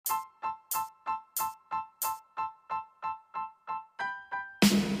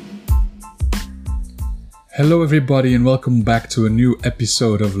Hello, everybody, and welcome back to a new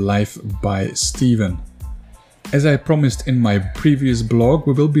episode of Life by Steven. As I promised in my previous blog,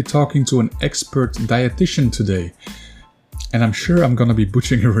 we will be talking to an expert dietitian today. And I'm sure I'm going to be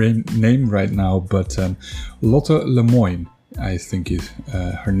butchering her name right now, but Lotte Lemoine, I think is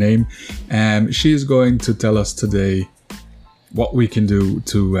her name. And she is going to tell us today what we can do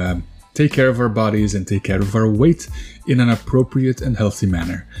to take care of our bodies and take care of our weight in an appropriate and healthy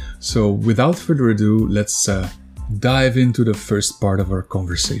manner. So without further ado, let's dive into the first part of our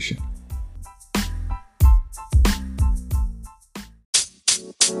conversation.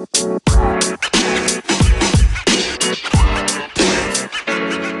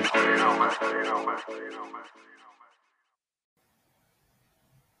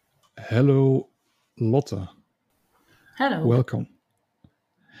 Hello, Lotte. Hello. Welcome.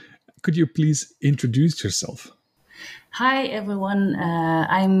 Could you please introduce yourself? Hi, everyone.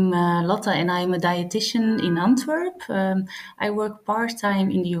 I'm Lotte and I'm a dietitian in Antwerp. I work part-time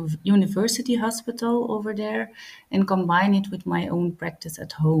in the university hospital over there and combine it with my own practice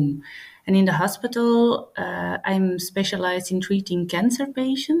at home. And in the hospital, I'm specialized in treating cancer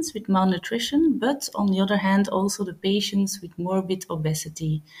patients with malnutrition, but on the other hand, also the patients with morbid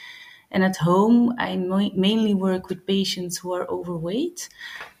obesity. And at home, I mainly work with patients who are overweight,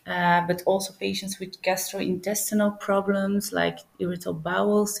 but also patients with gastrointestinal problems like irritable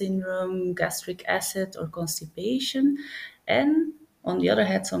bowel syndrome, gastric acid, or constipation. And on the other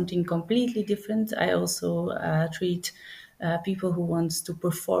hand, something completely different, I also treat people who want to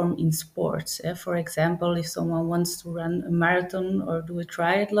perform in sports. For example, if someone wants to run a marathon or do a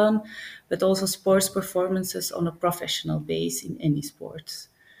triathlon, but also sports performances on a professional base in any sports.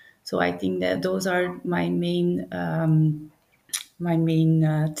 So I think that those are my main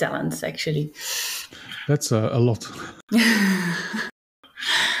talents, actually. That's a lot.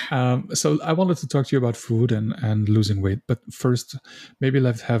 So I wanted to talk to you about food and losing weight. But first, maybe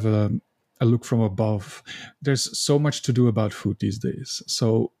let's have a look from above. There's so much to do about food these days.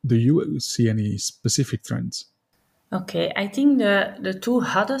 So do you see any specific trends? Okay, I think the two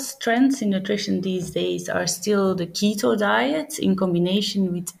hottest trends in nutrition these days are still the keto diet in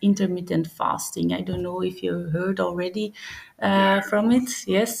combination with intermittent fasting. I don't know if you heard already from it.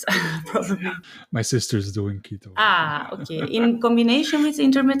 Yes, probably. My sister's doing keto. Okay. In combination with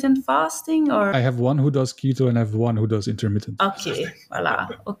intermittent fasting, or I have one who does keto and I have one who does intermittent. okay, voila.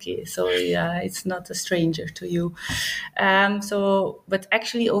 Okay, so yeah, it's not a stranger to you. But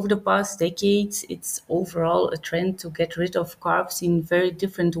actually, over the past decades, it's overall a trend to get rid of carbs in very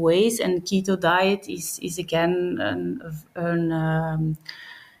different ways, and keto diet is again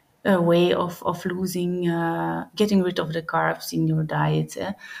a way of losing, getting rid of the carbs in your diet.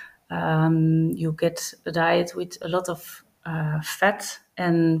 You get a diet with a lot of fat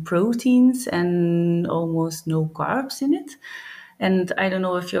and proteins and almost no carbs in it. And I don't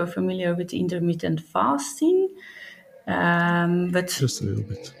know if you're familiar with intermittent fasting, but Just a little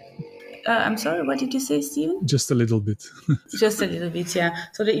bit. I'm sorry, what did you say, Steven? Just a little bit. Just a little bit, yeah.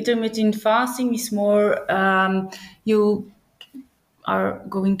 So the intermittent fasting is more you are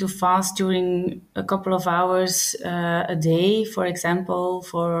going to fast during a couple of hours a day. For example,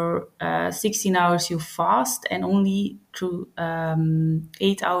 for 16 hours you fast and only through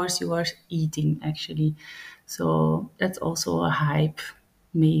 8 hours you are eating, actually. So that's also a hype,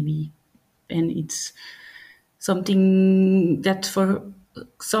 maybe. And it's something that for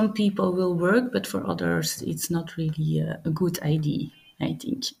some people will work, but for others it's not really a good idea, I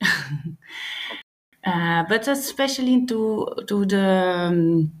think. But especially to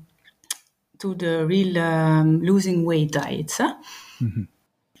the real losing weight diets, huh? Mm-hmm.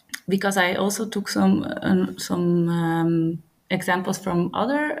 Because I also took some examples from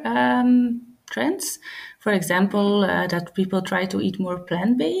other trends. For example, that people try to eat more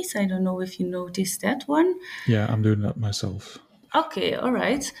plant-based. I don't know if you noticed that one. Yeah, I'm doing that myself. Okay, all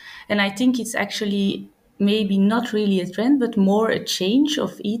right. And I think it's actually maybe not really a trend, but more a change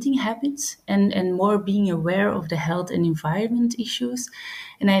of eating habits and more being aware of the health and environment issues.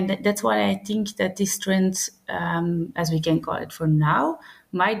 And that's why I think that this trend, as we can call it for now,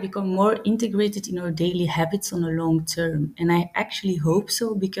 might become more integrated in our daily habits on a long term. And I actually hope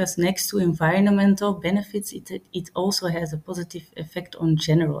so, because next to environmental benefits, it also has a positive effect on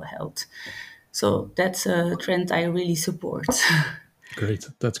general health. So that's a trend I really support. Great.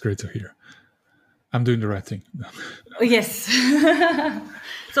 That's great to hear. I'm doing the right thing. Yes.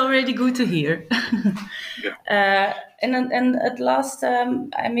 It's already good to hear. And at last,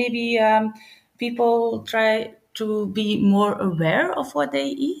 maybe people try to be more aware of what they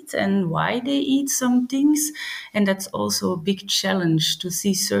eat and why they eat some things. And that's also a big challenge to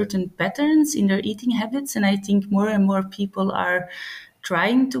see certain patterns in their eating habits. And I think more and more people are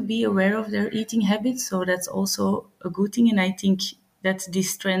trying to be aware of their eating habits. So that's also a good thing. And I think that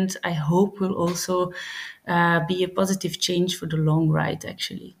this trend, I hope, will also be a positive change for the long ride,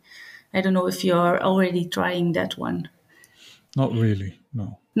 actually. I don't know if you're already trying that one. Not really,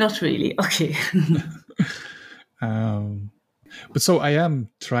 no. Not really. Okay. But so I am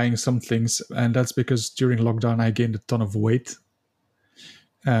trying some things, and that's because during lockdown I gained a ton of weight.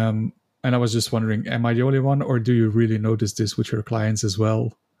 And I was just wondering, am I the only one, or do you really notice this with your clients as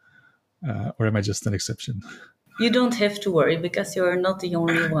well? Or am I just an exception? You don't have to worry because you're not the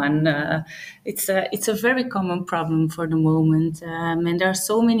only one. It's a very common problem for the moment, and there are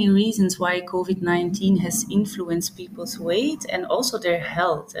so many reasons why COVID-19 has influenced people's weight and also their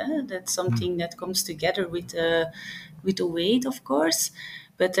health. That's something that comes together with the weight, of course.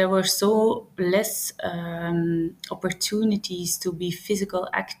 But there were so less opportunities to be physical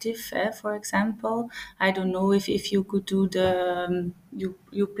active. For example, I don't know if you could do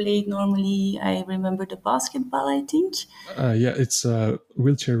you played normally. I remember the basketball, I think. Yeah, it's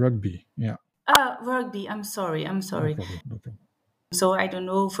wheelchair rugby. Yeah. Rugby. I'm sorry. No problem. No problem. So I don't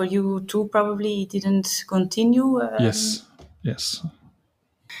know for you too. Probably it didn't continue. Yes.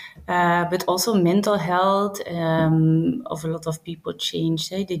 But also mental health of a lot of people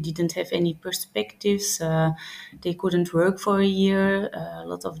changed. They didn't have any perspectives. They couldn't work for a year. A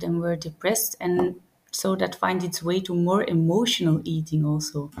lot of them were depressed, and so that finds its way to more emotional eating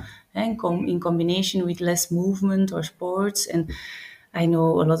also, and in combination with less movement or sports. And I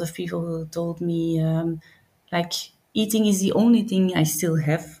know a lot of people who told me like eating is the only thing I still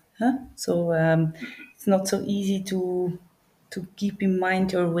have. So it's not so easy to keep in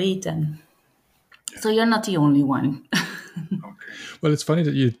mind your weight then. So you're not the only one. Well, it's funny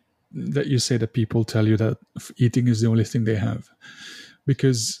that you say that people tell you that eating is the only thing they have,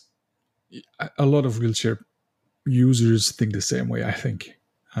 because a lot of wheelchair users think the same way, I think.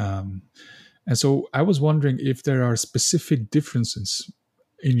 And so I was wondering if there are specific differences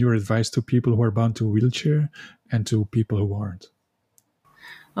in your advice to people who are bound to a wheelchair and to people who aren't.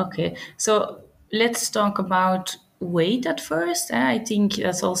 Okay, so let's talk about weight at first. I think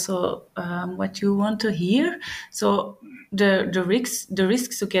that's also what you want to hear. So the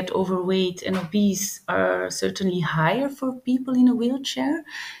risks to get overweight and obese are certainly higher for people in a wheelchair.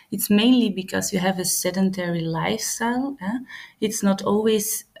 It's mainly because you have a sedentary lifestyle. It's not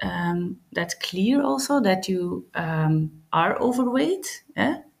always that clear also that you are overweight.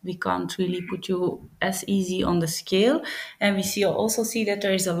 We can't really put you as easy on the scale, and we also see that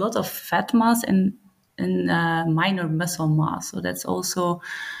there is a lot of fat mass and minor muscle mass. So that's also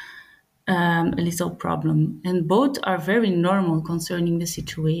a little problem. And both are very normal concerning the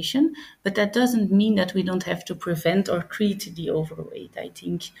situation, but that doesn't mean that we don't have to prevent or treat the overweight, I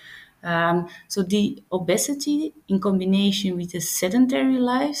think. So the obesity in combination with the sedentary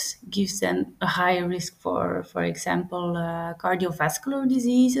lives gives them a higher risk for example, cardiovascular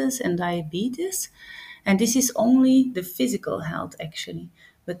diseases and diabetes. And this is only the physical health, actually.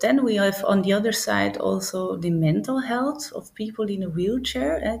 But then we have on the other side also the mental health of people in a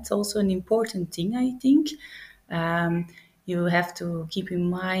wheelchair. It's also an important thing, I think. You have to keep in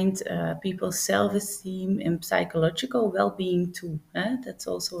mind people's self-esteem and psychological well-being too. That's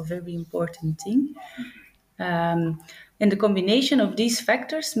also a very important thing. And the combination of these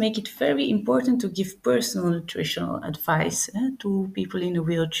factors make it very important to give personal nutritional advice to people in a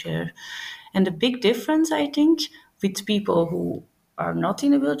wheelchair. And the big difference, I think, with people who are not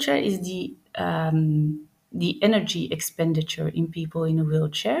in a wheelchair is the energy expenditure in people in a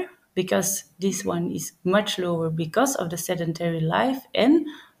wheelchair, because this one is much lower because of the sedentary life and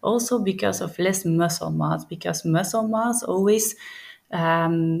also because of less muscle mass, because muscle mass always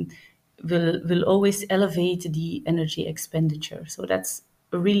will always elevate the energy expenditure. So that's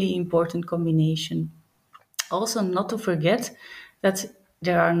a really important combination. Also, not to forget that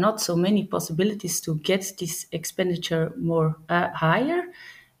there are not so many possibilities to get this expenditure more higher,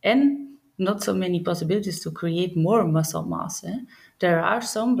 and not so many possibilities to create more muscle mass. There are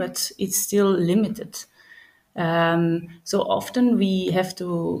some, but it's still limited. So often we have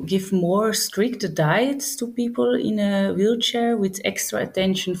to give more strict diets to people in a wheelchair with extra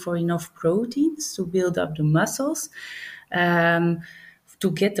attention for enough proteins to build up the muscles,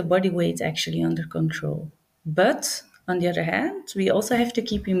 to get the body weight actually under control. But on the other hand, we also have to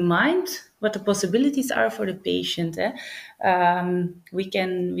keep in mind what the possibilities are for the patient. We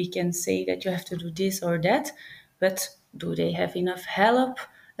can say that you have to do this or that, but do they have enough help?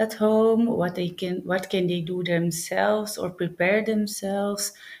 at home, what can they do themselves or prepare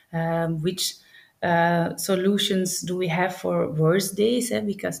themselves, which solutions do we have for worse days,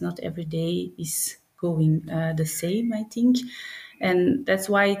 because not every day is going the same, I think. And that's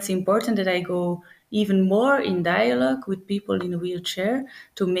why it's important that I go even more in dialogue with people in a wheelchair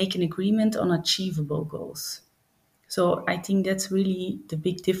to make an agreement on achievable goals. So I think that's really the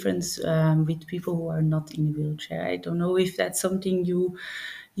big difference with people who are not in a wheelchair. I don't know if that's something you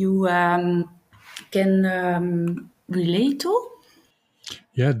can relate to.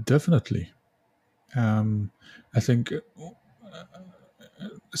 Yeah, definitely. I think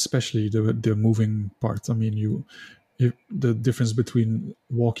especially the moving part. I mean, the difference between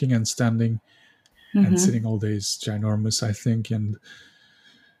walking and standing and sitting all day is ginormous, I think, and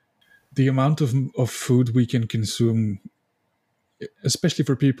the amount of food we can consume, especially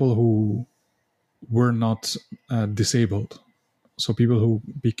for people who were not disabled. So people who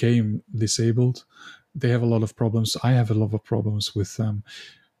became disabled, they have a lot of problems. I have a lot of problems with,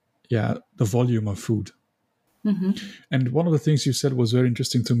 the volume of food. And one of the things you said was very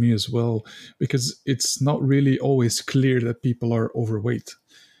interesting to me as well, because it's not really always clear that people are overweight.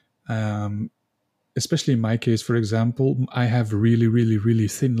 Especially in my case, for example, I have really, really, really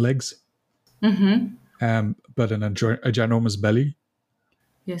thin legs, but a ginormous belly.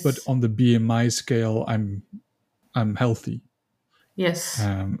 But Yes. on the BMI scale, I'm healthy, Yes.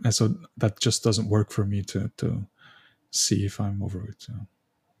 and so that just doesn't work for me to see if I'm overweight. So.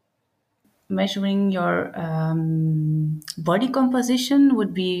 Measuring your body composition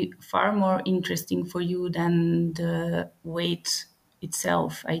would be far more interesting for you than the weight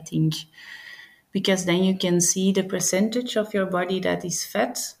itself, I think, because then you can see the percentage of your body that is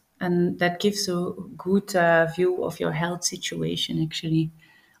fat, and that gives a good view of your health situation, actually,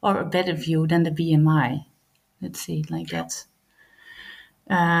 or a better view than the BMI. Let's say it like that.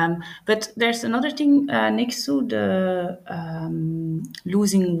 But there's another thing next to the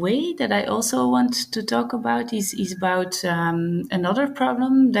losing weight that I also want to talk about is about another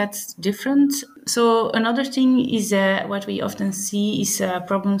problem that's different. So another thing is what we often see is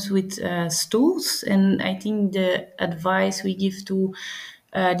problems with stools, and I think the advice we give to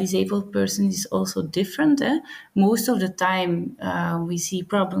disabled persons is also different. Most of the time, we see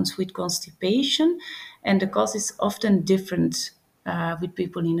problems with constipation, and the cause is often different with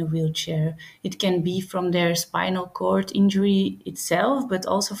people in a wheelchair. It can be from their spinal cord injury itself, but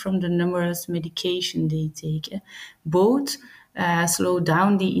also from the numerous medication they take. Both slow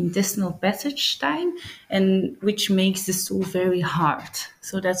down the intestinal passage time, and which makes the stool very hard.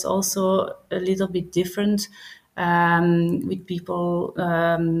 So that's also a little bit different with people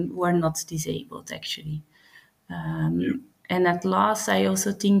who are not disabled, actually. And at last, I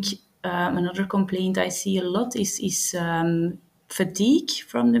also think another complaint I see a lot is fatigue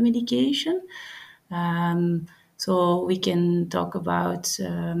from the medication. So we can talk about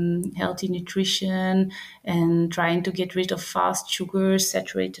healthy nutrition and trying to get rid of fast sugars,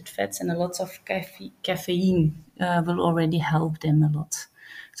 saturated fats, and a lot of caffeine will already help them a lot.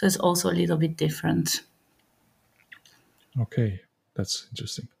 So it's also a little bit different. Okay, that's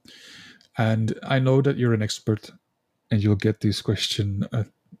interesting. And I know that you're an expert and you'll get this question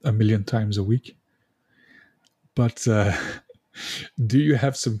a million times a week. But do you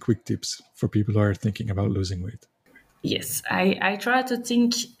have some quick tips for people who are thinking about losing weight? Yes, I try to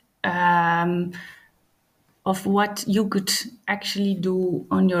think um, of what you could actually do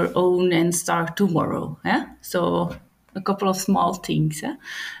on your own and start tomorrow. So a couple of small things.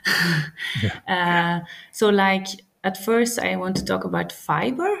 Yeah. So like at first I want to talk about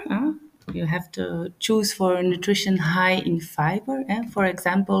fiber. You have to choose for nutrition high in fiber. For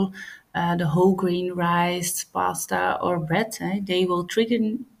example, the whole grain rice, pasta, or bread. They will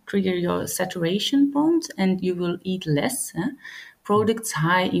trigger your saturation point, and you will eat less. Products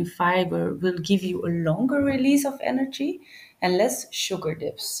high in fiber will give you a longer release of energy and less sugar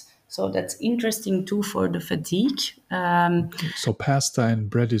dips. So that's interesting too for the fatigue. Okay. So pasta and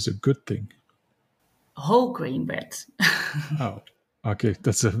bread is a good thing. Whole grain bread. Oh, okay.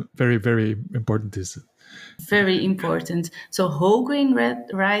 That's a very, very important decision. Very important. So whole grain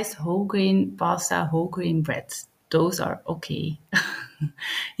rice, whole grain pasta, whole grain bread. Those are okay.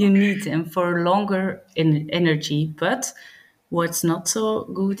 You need them for longer energy. But what's not so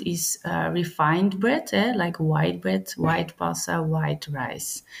good is refined bread, like white bread, white pasta, white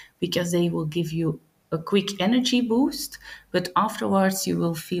rice, because they will give you a quick energy boost, but afterwards you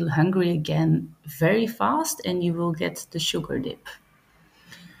will feel hungry again very fast and you will get the sugar dip.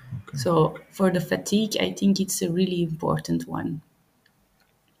 Okay. So for the fatigue, I think it's a really important one.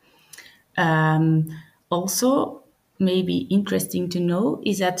 Also, may be interesting to know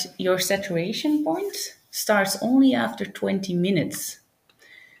is that your saturation point starts only after 20 minutes.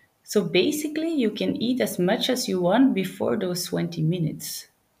 So basically, you can eat as much as you want before those 20 minutes.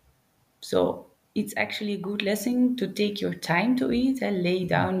 So it's actually a good lesson to take your time to eat and lay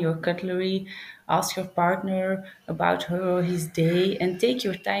down your cutlery, ask your partner about her or his day, and take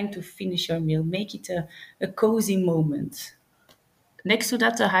your time to finish your meal. Make it a cozy moment. Next to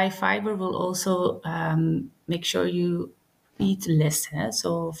that, the high fiber will also make sure you eat less.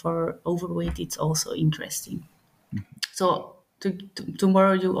 So for overweight, it's also interesting. So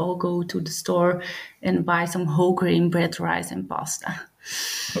tomorrow you all go to the store and buy some whole grain bread, rice, and pasta.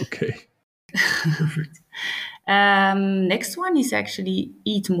 Okay. Next one is actually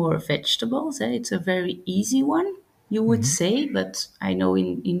eat more vegetables. It's a very easy one, you would say, but I know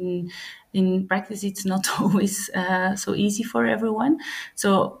in practice it's not always so easy for everyone.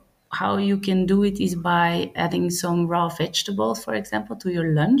 So how you can do it is by adding some raw vegetables, for example, to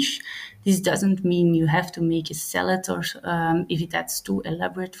your lunch. This doesn't mean you have to make a salad or if that's too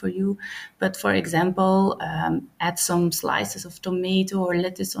elaborate for you. But for example, add some slices of tomato or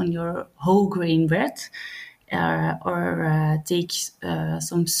lettuce on your whole grain bread. Or take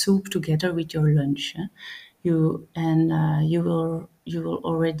some soup together with your lunch. You will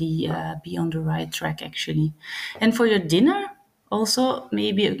already be on the right track actually. And for your dinner, also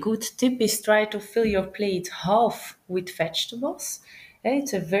maybe a good tip is try to fill your plate half with vegetables.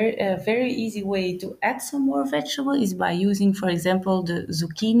 It's a very easy way to add some more vegetable is by using, for example, the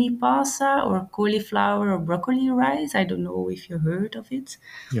zucchini pasta or cauliflower or broccoli rice. I don't know if you heard of it.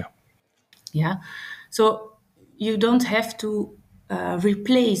 Yeah. Yeah. So you don't have to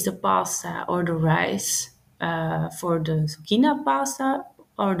replace the pasta or the rice for the zucchini pasta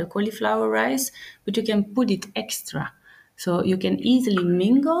or the cauliflower rice, but you can put it extra. So you can easily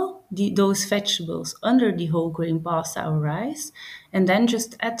mingle those vegetables under the whole grain pasta or rice, and then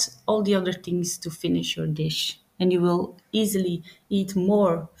just add all the other things to finish your dish. And you will easily eat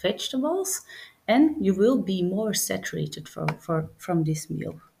more vegetables, and you will be more saturated from this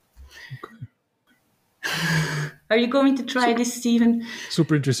meal. Okay. Are you going to try this, Stephen?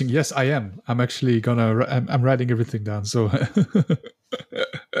 Super interesting. Yes, I am. I'm actually I'm writing everything down. So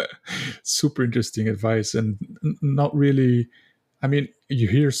super interesting advice and not really, I mean, you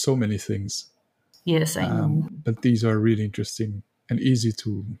hear so many things, Yes, I know. but these are really interesting and easy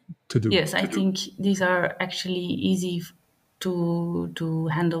to do. Yes, I think these are actually easy to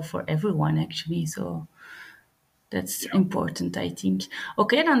handle for everyone, actually. So that's important, I think.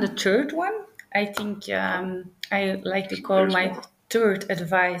 Okay, then the third one, I think I like to call my third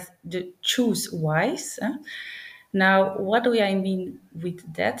advice the choose wise. Now, what do I mean with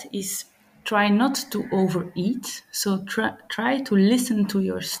that is try not to overeat. So try to listen to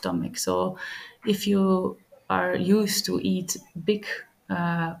your stomach. So if you are used to eat big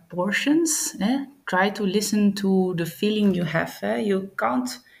portions, try to listen to the feeling you have. You can't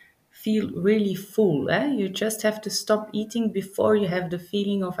feel really full. You just have to stop eating before you have the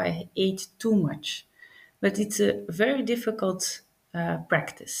feeling of I ate too much. But it's a very difficult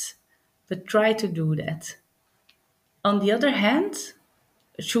practice. But try to do that. On the other hand,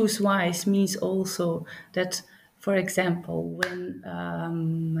 choose wise means also that, for example, when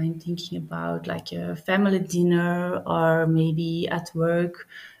I'm thinking about like a family dinner or maybe at work,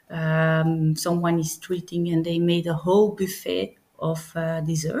 someone is treating and they made a whole buffet of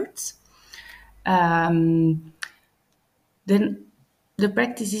desserts. Then the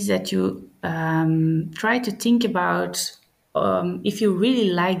practice is that you try to think about if you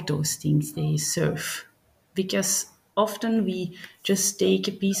really like those things they serve. Because often we just take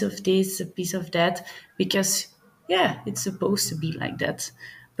a piece of this, a piece of that, because, yeah, it's supposed to be like that.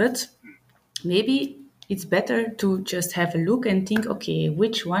 But maybe it's better to just have a look and think, okay,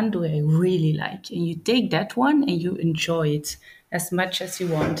 which one do I really like? And you take that one and you enjoy it as much as you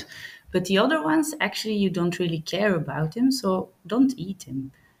want. But the other ones, actually, you don't really care about them, so don't eat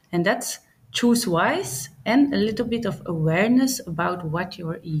them. And that's choose wise and a little bit of awareness about what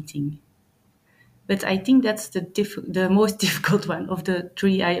you're eating. But I think that's the most difficult one of the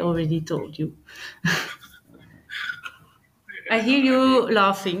three I already told you. I hear you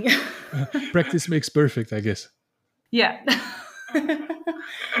laughing. Practice makes perfect, I guess. Yeah.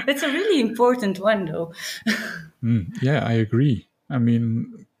 It's a really important one, though. Yeah, I agree. I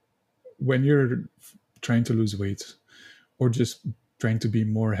mean, when you're trying to lose weight or just trying to be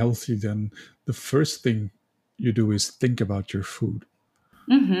more healthy, then the first thing you do is think about your food.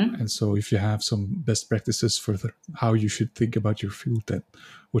 Mm-hmm. And so if you have some best practices for how you should think about your food, that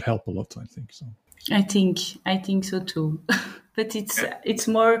would help a lot, I think. So I think so too. But it's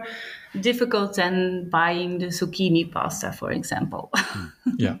more difficult than buying the zucchini pasta, for example.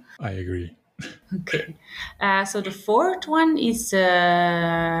 Yeah, I agree. Okay. So the fourth one is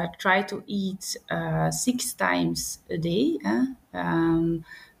try to eat 6 times a day.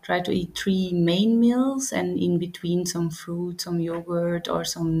 Try to eat 3 main meals and in between some fruit, some yogurt, or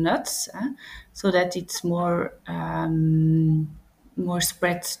some nuts, so that it's more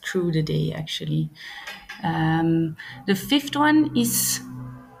spread through the day. Actually, the fifth one is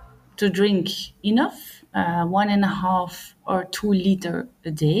to drink enough, 1.5 or 2 liter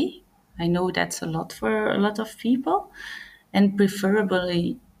a day. I know that's a lot for a lot of people, and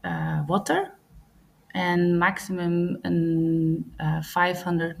preferably water, and maximum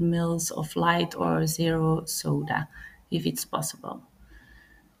 500 mils of light or zero soda, if it's possible.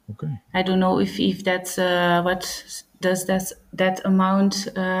 Okay. I don't know if that's what does that amount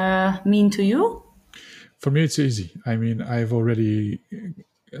mean to you? For me, it's easy. I mean, I've already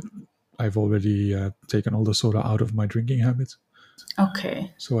taken all the soda out of my drinking habit.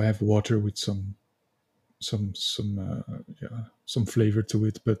 Okay. So I have water with some flavor to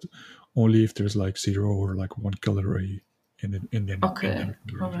it, but only if there's like 0 or like 1 calorie in it in Okay.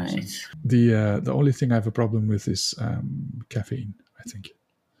 the All drink. So right. the only thing I have a problem with is caffeine, I think.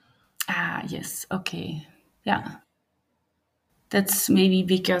 Yes. Okay. Yeah. That's maybe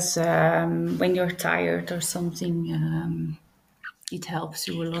because when you're tired or something, it helps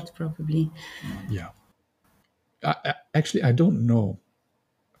you a lot, probably. Yeah. Actually, I don't know.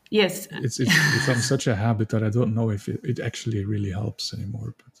 Yes. It's become such a habit that I don't know if it actually really helps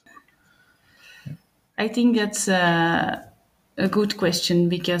anymore. But I think that's a good question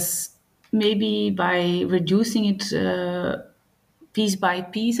because maybe by reducing it piece by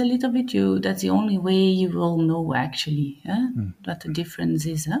piece a little bit, that's the only way you will know actually what the difference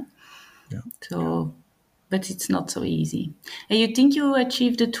is. yeah, So, but it's not so easy. And you think you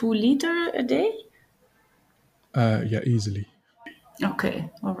achieve the 2 liter a day? yeah, easily. Okay,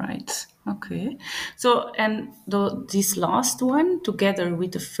 all right. Okay. So, and this last one, together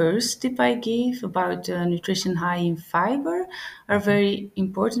with the first tip I gave about nutrition high in fiber, are very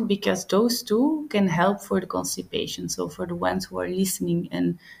important because those two can help for the constipation. So, for the ones who are listening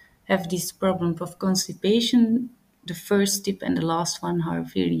and have this problem of constipation, the first tip and the last one are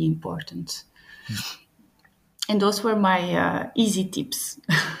very important. And those were my easy tips.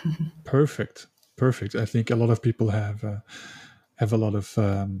 Perfect, perfect. I think a lot of people have a lot of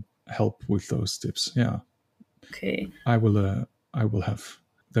help with those tips. Yeah, Okay. I will have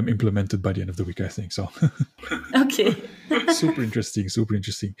them implemented by the end of the week, I think. So Okay. super interesting, super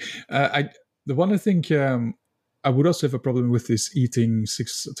interesting. The one I think I would also have a problem with is eating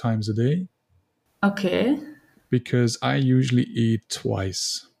 6 times a day Okay. because I usually eat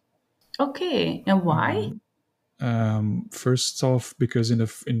twice. Okay. And why? First off, because in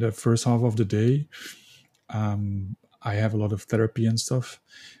the first half of the day, I have a lot of therapy and stuff,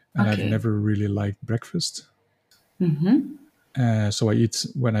 and I've Okay. never really liked breakfast. Mm-hmm. So I eat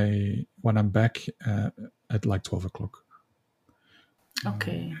when I'm back at like 12 o'clock,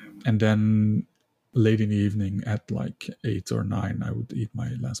 Okay. and then late in the evening at like 8 or 9, I would eat my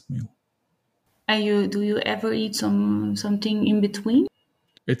last meal. And do you ever eat something in between?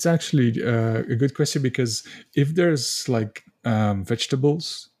 It's actually a good question because if there's like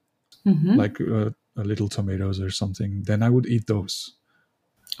vegetables, Mm-hmm. like little tomatoes or something, then I would eat those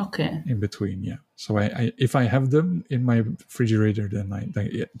Okay. in between. Yeah. So I if I have them in my refrigerator, then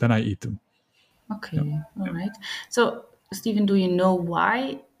I eat them. Yeah. Okay. All right. So, Stephen, do you know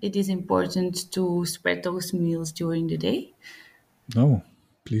why it is important to spread those meals during the day? No,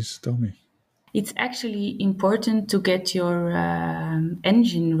 please tell me. It's actually important to get your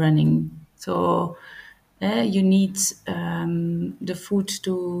engine running. So, you need the food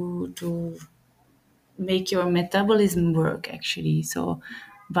to make your metabolism work actually. So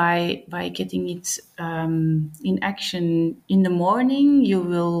by getting it in action in the morning, you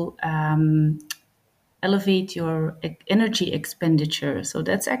will elevate your energy expenditure. So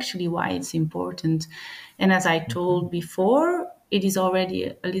that's actually why it's important. And as I told before, it is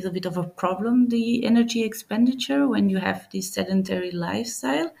already a little bit of a problem, the energy expenditure, when you have this sedentary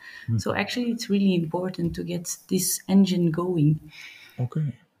lifestyle. So actually, it's really important to get this engine going.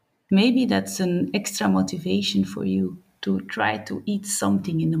 Okay. Maybe that's an extra motivation for you to try to eat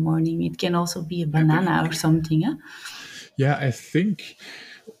something in the morning. It can also be a banana or something. Huh? Yeah, I think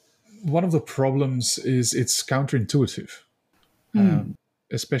one of the problems is it's counterintuitive,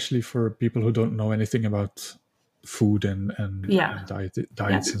 especially for people who don't know anything about food Yeah, and yeah.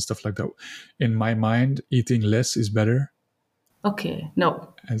 diets and stuff like that. In my mind, eating less is better. Okay,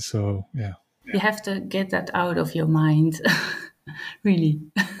 no. And so, yeah. You have to get that out of your mind. Really.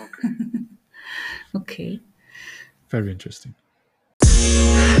 Okay. Very interesting.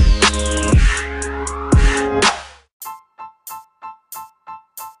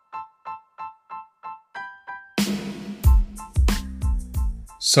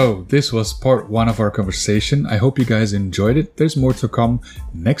 So this was part 1 of our conversation. I hope you guys enjoyed it. There's more to come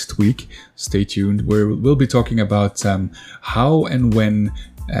next week. Stay tuned. We'll be talking about how and when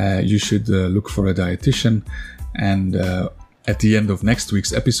you should look for a dietitian. And at the end of next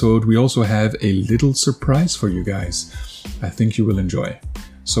week's episode, we also have a little surprise for you guys. I think you will enjoy.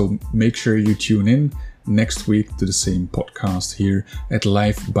 So make sure you tune in next week to the same podcast here at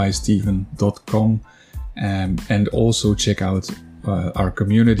lifebysteven.com. And also check out our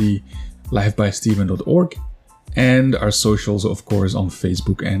community, lifebysteven.org, and our socials, of course, on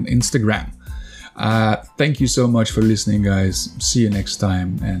Facebook and Instagram. Thank you so much for listening, guys. See you next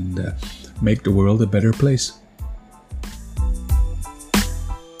time, and make the world a better place.